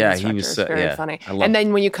killed it. spin Yeah, he instructor. was It's so- very yeah, funny. I love And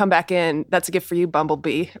then when you come back in, that's a gift for you,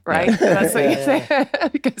 Bumblebee, right? That's what you say.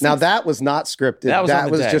 Because Now he's- that was not scripted. That was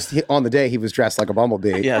on the day. just on the day he was dressed like a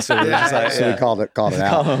bumblebee. Yeah, so we were just like, So we called it Call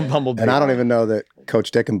out. him Bumblebee. And I don't even know that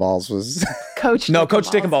Coach Dickenballs was. Coach. No, Coach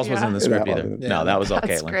Dickenballs, Dickenballs wasn't in the script Yeah. either. Yeah. No, that was all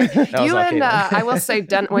That's Caitlin. great. That was You all and Caitlin. I will say,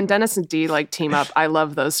 when Dennis and Dee like team up, I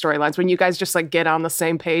love those storylines. When you guys just like get on the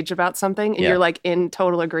same page about something and Yeah. you're like in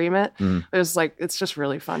total agreement. It's just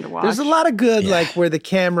really fun to watch. There's a lot of good, like where the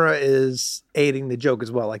camera is aiding the joke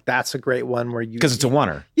as well. Like that's a great one where you Because it's a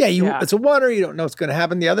oneer. Yeah, Yeah. it's a wonder. You don't know what's going to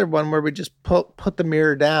happen. The other one where we just put the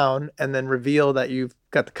mirror down and then reveal that you've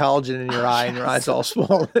got the collagen in your eye and your eye's all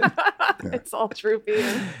swollen. It's all droopy.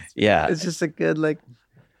 And Yeah. It's just a good like.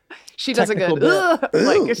 she does a Technical good ugh,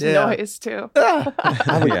 like Yeah. noise too.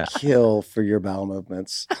 I would Yeah. kill for your bowel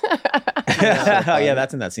movements. Yeah,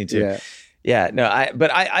 that's in that scene too. Yeah. Yeah, no,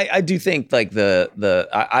 I do think like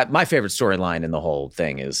my favorite storyline in the whole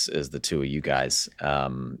thing is the two of you guys.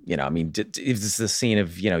 You know, I mean, it's the scene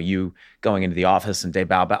of you going into the office and Dave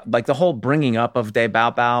Bao Bao, like the whole bringing up of Dave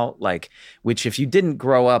Bao Bao, like which if you didn't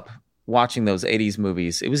grow up watching those '80s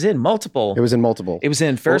movies, it was in multiple. It was in multiple. It was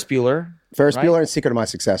in Ferris Bueller. Ferris right? Bueller and Secret of My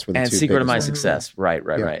Success were the And two Secret of My biggest ones. Success. Right.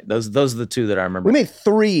 Yeah. Those are the two that I remember. We made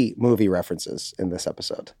 3 movie references in this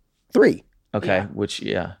episode. 3. Okay, which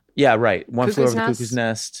right. One Flew Over the Cuckoo's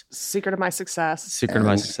Nest. Secret of My Success. Secret of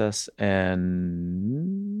My Success,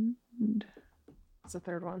 and What's the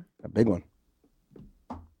third one? A big one.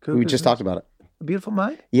 Cuckoo's We just talked about it. A Beautiful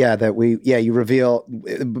Mind? Yeah, you reveal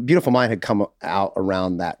Beautiful Mind had come out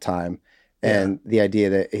around that time, and the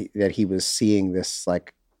idea that he was seeing this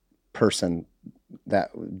like person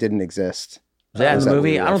that didn't exist. Was that in the movie? what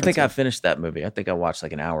we I don't think I referencing? finished that movie. I think I watched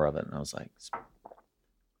like an hour of it, and I was like,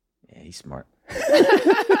 "Yeah, he's smart,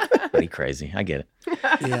 but he crazy." I get it.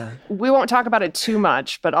 Yeah. We won't talk about it too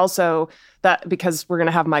much, but also that because we're going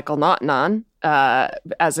to have Michael Naughton on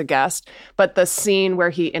as a guest. But the scene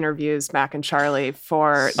where he interviews Mac and Charlie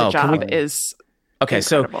for the job is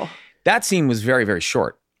incredible. So that scene was very, very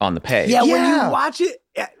short on the page. Yeah, when you watch it,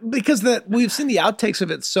 because we've seen the outtakes of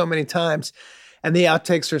it so many times, and the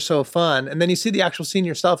outtakes are so fun. And then you see the actual scene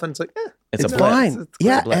yourself, and it's like, it's a blip. fine. It's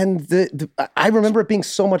a blip. And I remember it being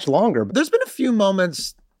so much longer. There's been a few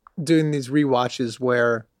moments doing these rewatches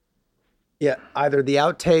where, either the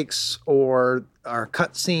outtakes or our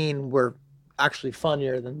cut scene were actually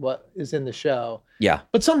funnier than what is in the show. Yeah.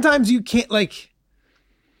 But sometimes you can't, like,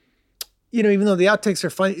 even though the outtakes are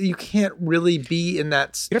funny, you can't really be in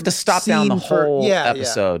that. You have to stop down the whole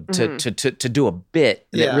episode Mm-hmm. to do a bit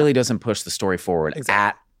that really doesn't push the story forward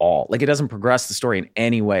at all. Like it doesn't progress the story in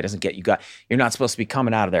any way. It doesn't get you're not supposed to be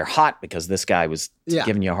coming out of there hot because this guy was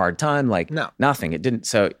giving you a hard time. Like nothing. It didn't.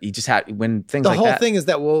 So you just had when things like that. The whole thing is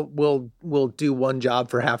that we'll do one job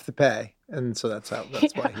for half the pay. And so that's why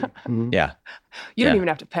he. Yeah. You don't even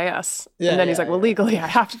have to pay us. And then he's like, well, legally, I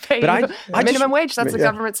have to pay you. Minimum wage, that's the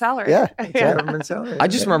government salary. Yeah. Government salary. I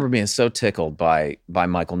just remember being so tickled by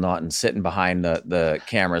Michael Naughton sitting behind the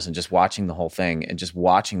cameras and just watching the whole thing and just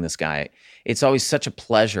watching this guy. It's always such a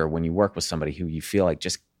pleasure when you work with somebody who you feel like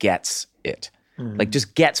just gets it. Like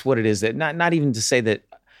just gets what it is that not even to say that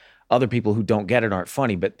other people who don't get it aren't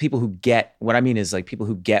funny, but people who get what I mean is like people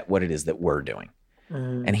who get what it is that we're doing.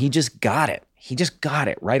 And he just got it. He just got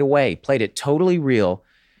it right away. Played it totally real.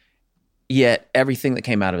 Yet everything that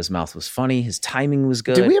came out of his mouth was funny. His timing was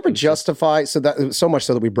good. Did we ever justify so much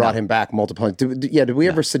so that we brought him back multiple times? Did we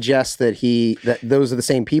ever suggest that those are the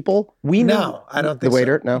same people? No, I don't think the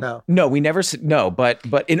waiter. So. No, we never said no. But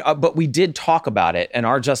we did talk about it, and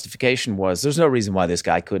our justification was there's no reason why this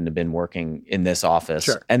guy couldn't have been working in this office,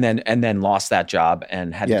 and then lost that job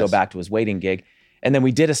and had to go back to his waiting gig, and then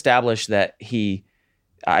we did establish that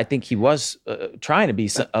I think he was trying to be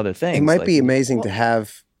some other things. It might be amazing to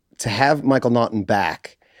have Michael Naughton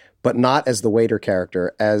back, but not as the waiter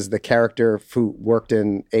character, as the character who worked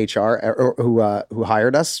in HR or who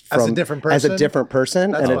hired us as a different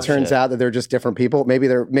person. And it turns out that they're just different people. Maybe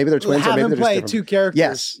they're twins, or maybe they're play just two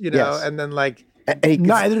characters. Yes, and then like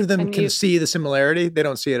neither of them can see the similarity. They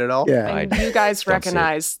don't see it at all. Yeah, and you guys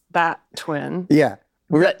recognize that twin. Yeah.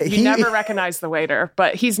 You never recognize the waiter,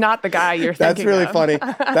 but he's not the guy you're thinking That's really of. funny.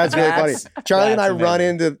 That's really funny. Charlie and I run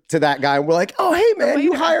into that guy and we're like, oh, hey, man,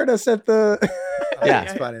 you hired us at the...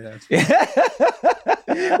 That's funny.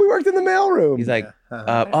 We worked in the mailroom. He's like,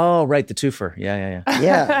 oh, right, the twofer. Yeah.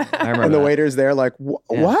 Yeah. I remember and the that. waiter's there like,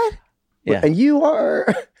 what? Yeah. And you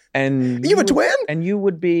are... And you have a twin? And you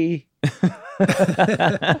would be...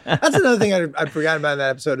 That's another thing I forgot about in that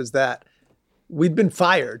episode is that we'd been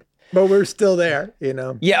fired. But we're still there,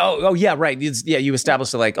 Yeah. Oh, yeah. Right. You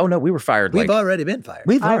established it like, oh no, we were fired. We've already been fired.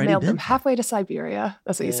 I mailed them halfway to Siberia.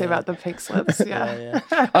 That's what you say about the pink slips. Yeah.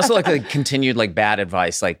 Also, like the continued like bad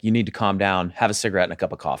advice, like you need to calm down, have a cigarette and a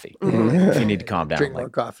cup of coffee. If you need to calm down, Drink more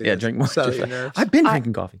coffee. Yeah, drink more. Settle your nerves. I've been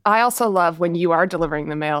drinking coffee. I also love when you are delivering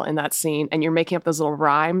the mail in that scene and you're making up those little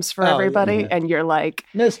rhymes for everybody, and you're like,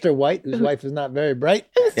 Mr. White, whose wife is not very bright.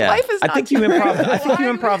 His wife is not I think you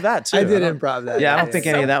improv that too. I did improv that. Yeah, I don't think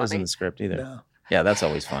any of that was funny. in the script either. No. Yeah, that's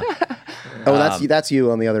always fun. Oh, that's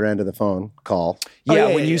you on the other end of the phone call.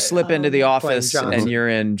 Yeah, when you slip into the office Johnson. and you're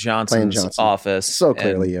in Johnson's office. So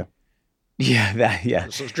clearly you. Yeah,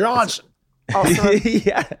 This is Johnson.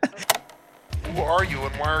 yeah. Who are you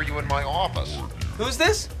and why are you in my office? Who's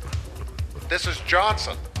this? This is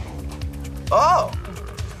Johnson. Oh,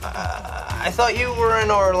 I thought you were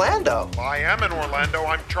in Orlando. I am in Orlando.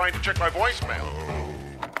 I'm trying to check my voicemail.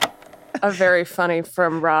 a very funny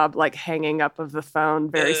from Rob, like hanging up of the phone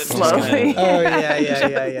very slowly. Oh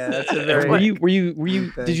yeah. That's a very. Were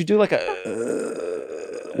you? Did you do like a?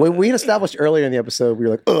 When we had established earlier in the episode, we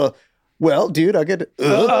were like, well, dude, I get.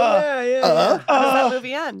 How does that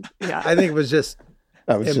movie end? Yeah, I think it was just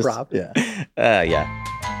improv. Yeah.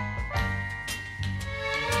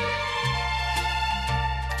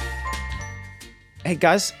 Hey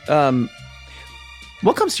guys,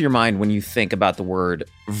 what comes to your mind when you think about the word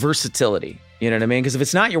versatility You know what I mean? Because if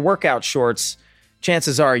it's not your workout shorts,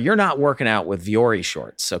 chances are you're not working out with Vuori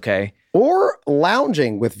shorts, okay? Or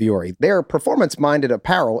lounging with Vuori. Their performance-minded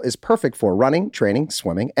apparel is perfect for running, training,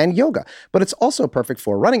 swimming, and yoga. But it's also perfect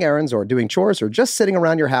for running errands or doing chores or just sitting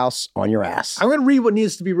around your house on your ass. I'm going to read what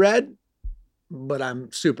needs to be read, but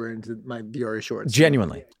I'm super into my Vuori shorts.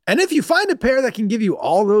 Genuinely. And if you find a pair that can give you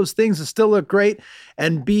all those things and still look great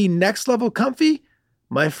and be next level comfy,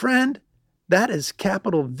 my friend, that is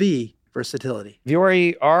capital V versatility.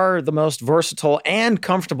 Vuori are the most versatile and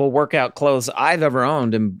comfortable workout clothes I've ever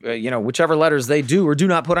owned. And, whichever letters they do or do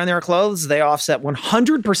not put on their clothes, they offset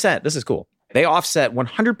 100%. This is cool. They offset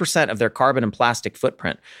 100% of their carbon and plastic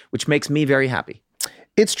footprint, which makes me very happy.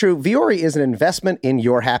 It's true. Vuori is an investment in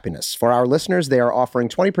your happiness. For our listeners, they are offering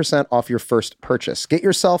 20% off your first purchase. Get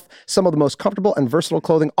yourself some of the most comfortable and versatile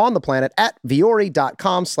clothing on the planet at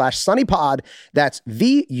vuori.com/sunnypod. That's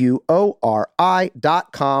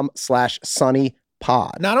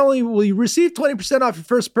VUORI.com/sunnypod. Not only will you receive 20% off your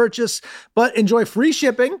first purchase, but enjoy free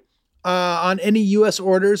shipping on any U.S.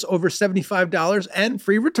 orders over $75 and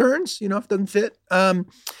free returns, if it doesn't fit. Go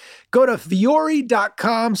to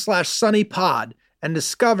vuori.com/sunnypod. and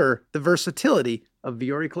discover the versatility of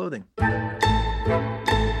Vuori clothing.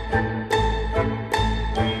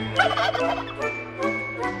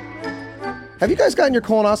 Have you guys gotten your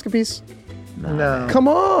colonoscopies? No. Come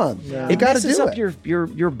on. No. You got to messes do up it.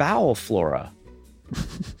 your bowel flora.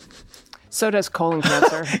 So does colon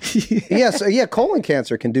cancer. Yeah, colon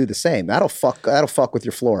cancer can do the same. That'll fuck with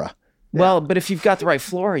your flora. Well, but if you've got the right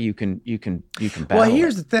flora, you can battle. Well,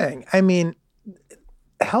 here's the thing. I mean,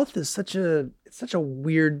 health is such a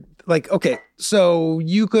weird, okay, so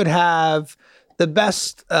you could have the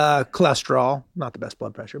best cholesterol, not the best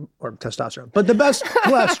blood pressure or testosterone, but the best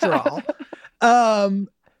cholesterol.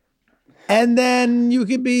 And then you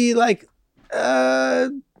could be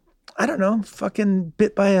I don't know, fucking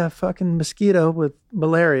bit by a fucking mosquito with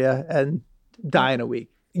malaria and die in a week.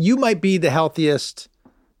 You might be the healthiest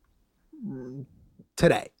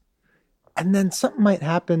today. And then something might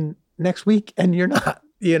happen next week and you're not.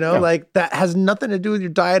 That has nothing to do with your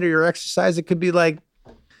diet or your exercise. It could be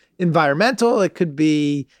environmental. It could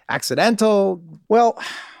be accidental. Well,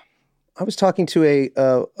 I was talking to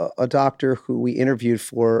a doctor who we interviewed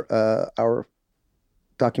for our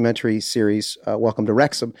documentary series, Welcome to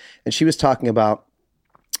Wrexham, and she was talking about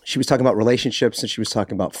relationships and she was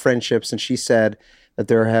talking about friendships, and she said that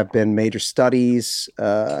there have been major studies,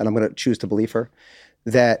 and I'm going to choose to believe her,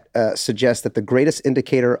 that suggest that the greatest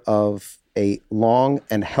indicator of a long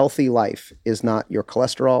and healthy life is not your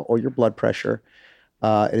cholesterol or your blood pressure.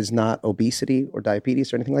 It is not obesity or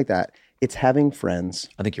diabetes or anything like that. It's having friends.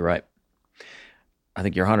 I think you're right. I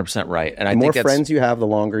think you're 100% right. And the more friends you have, the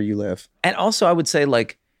longer you live. And also, I would say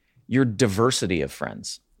your diversity of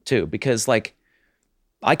friends too, because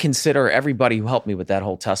I consider everybody who helped me with that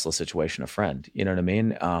whole Tesla situation a friend. You know what I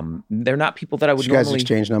mean? They're not people that I would normally. You guys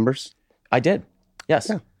exchange numbers? I did. Yes.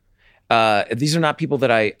 Yeah. These are not people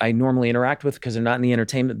that I normally interact with because they're not in the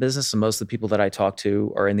entertainment business. And most of the people that I talk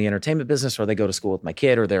to are in the entertainment business, or they go to school with my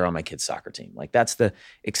kid, or they're on my kid's soccer team. That's the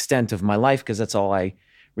extent of my life because that's all I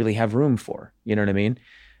really have room for. You know what I mean?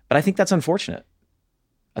 But I think that's unfortunate.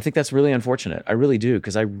 I think that's really unfortunate. I really do,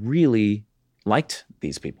 because I really liked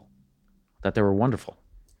these people. Thought they were wonderful.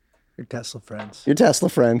 Your Tesla friends.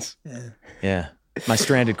 Yeah. My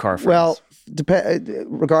stranded car friends. Well,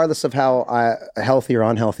 regardless of how healthy or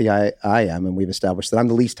unhealthy I am, and we've established that I'm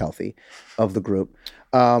the least healthy of the group,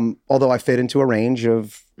 although I fit into a range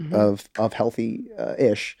of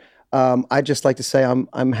healthy-ish, I'd just like to say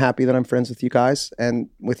I'm happy that I'm friends with you guys and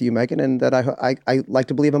with you, Megan, and that I like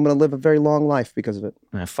to believe I'm going to live a very long life because of it.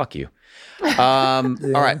 Fuck you. All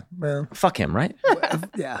right. Well, fuck him, right?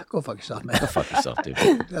 Yeah, go fuck yourself, man. Go fuck yourself, dude.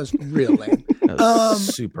 That was real lame. That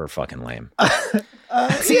was super fucking lame.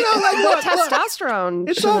 Testosterone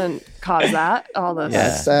shouldn't cause that. All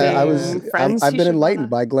this. I've been enlightened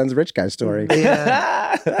by Glenn's rich guy story.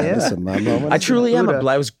 Yeah. Listen, my moment. I truly am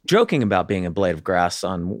I was joking about being a blade of grass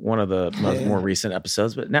on one of the more recent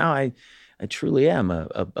episodes, but now I truly am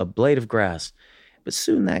a blade of grass. But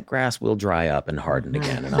soon that grass will dry up and harden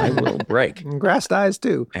again, and I will break. And grass dies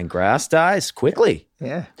too. And grass dies quickly.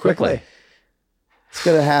 Yeah, quickly. It's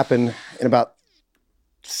going to happen in about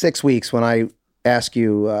 6 weeks when I ask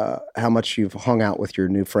you how much you've hung out with your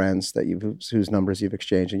new friends whose numbers you've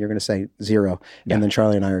exchanged, and you're going to say 0, and then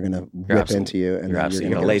Charlie and I are going to rip into you, and you're then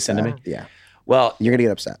absolutely going to lace into me. Yeah. Well, you're going to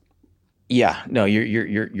get upset. Yeah, no,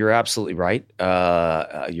 you're absolutely right.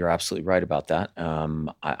 You're absolutely right about that.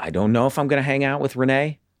 I don't know if I'm going to hang out with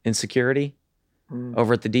Renee in security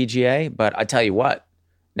over at the DGA, but I tell you what,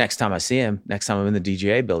 next time I see him, next time I'm in the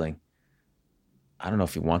DGA building, I don't know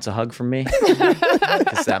if he wants a hug from me,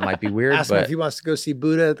 because that might be weird. Ask him if he wants to go see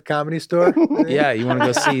Buddha at the Comedy Store. Yeah, you want to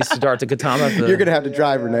go see Siddhartha Gautama? You're going to have to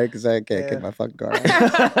drive, Renee, because I can't get my fucking car.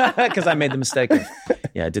 Because I made the mistake of,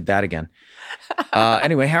 I did that again.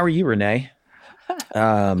 Anyway, how are you, Renee?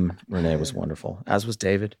 Renee was wonderful, as was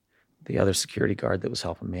David, the other security guard that was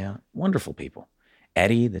helping me out. Wonderful people.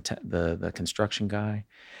 Eddie, the construction guy.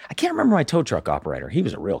 I can't remember my tow truck operator. He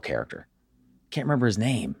was a real character. Can't remember his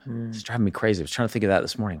name. It's driving me crazy. I was trying to think of that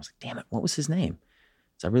this morning. I was like, damn it, what was his name?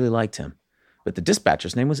 So I really liked him. But the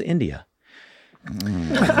dispatcher's name was India.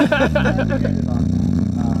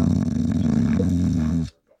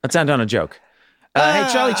 Let's end on a joke. Hey,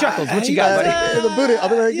 Charlie Chuckles, what you got, buddy? The Buddha. I'm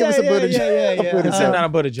going to give us a Buddha joke. Let's end on a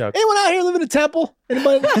Buddha joke. Anyone out here live in a temple?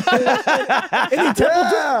 Anybody?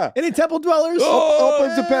 Any temple dwellers?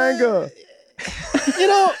 Open Topanga. You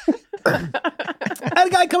know, I had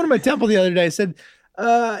a guy come to my temple the other day. Said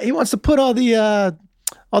he wants to put all the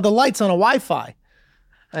lights on a Wi-Fi.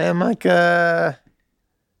 I'm like, damn,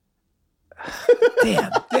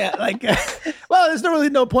 like, well, there's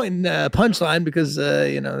no point in punchline because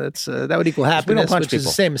that's that would equal happiness, which is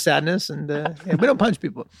the same as sadness, and we don't punch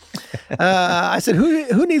people. I said,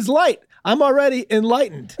 who needs light? I'm already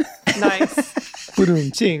enlightened. Nice.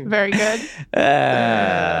 Ching. Very good.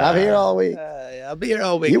 I'm here all week. I'll be here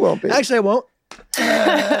all week. You won't be. Actually, I won't.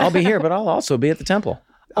 I'll be here, but I'll also be at the temple.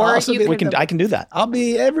 Or I can do that. I'll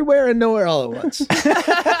be everywhere and nowhere all at once.